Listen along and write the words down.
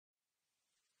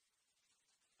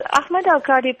Ahmed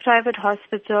Al-Kadi Private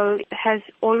Hospital has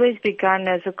always begun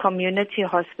as a community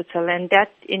hospital, and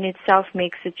that in itself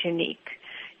makes it unique.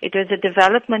 It was a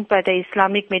development by the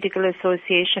Islamic Medical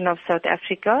Association of South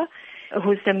Africa,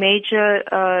 who's the major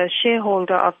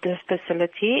shareholder of this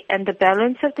facility, and the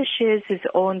balance of the shares is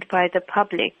owned by the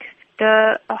public.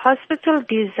 The hospital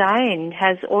design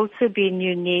has also been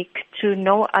unique to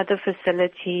no other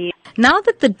facility. Now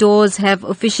that the doors have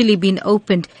officially been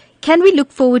opened, can we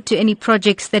look forward to any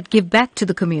projects that give back to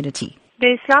the community?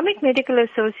 The Islamic Medical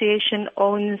Association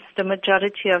owns the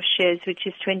majority of shares, which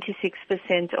is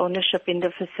 26% ownership in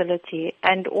the facility,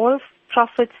 and all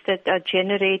profits that are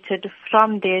generated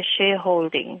from their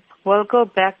shareholding will go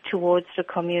back towards the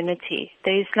community.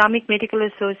 The Islamic Medical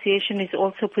Association is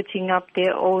also putting up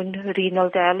their own renal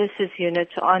dialysis unit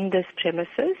on this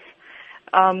premises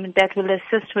that will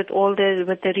assist with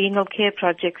the renal care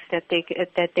projects that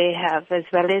they have, as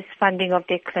well as funding of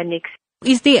their clinics.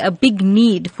 Is there a big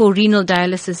need for renal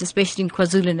dialysis, especially in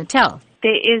KwaZulu-Natal?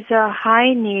 There is a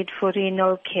high need for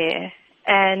renal care,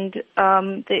 and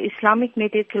the Islamic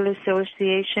Medical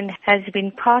Association has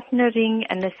been partnering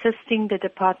and assisting the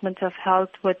Department of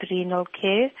Health with renal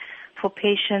care for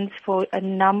patients for a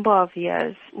number of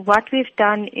years. What we've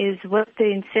done is, with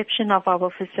the inception of our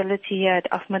facility here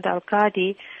at Ahmed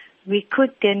Al-Kadi, we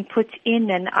could then put in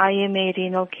an IMA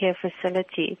renal care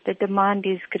facility. The demand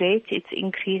is great. It's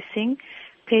increasing.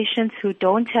 Patients who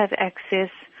don't have access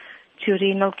to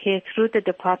renal care through the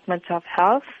Department of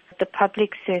Health, the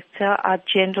public sector, are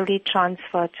generally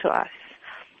transferred to us.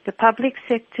 The public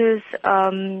sector's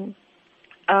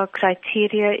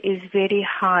criteria is very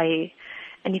high,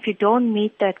 and if you don't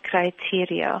meet that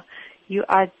criteria, you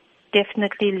are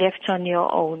definitely left on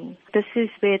your own. This is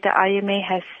where the IMA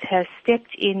has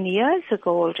stepped in years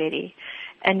ago already,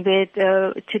 and where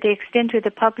to the extent where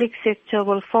the public sector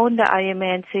will phone the IMA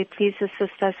and say, please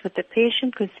assist us with the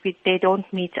patient because they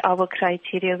don't meet our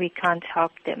criteria, we can't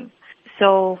help them.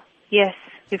 So yes,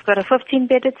 we've got a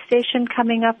 15-bedded station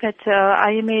coming up at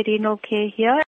IMA Renal Care here.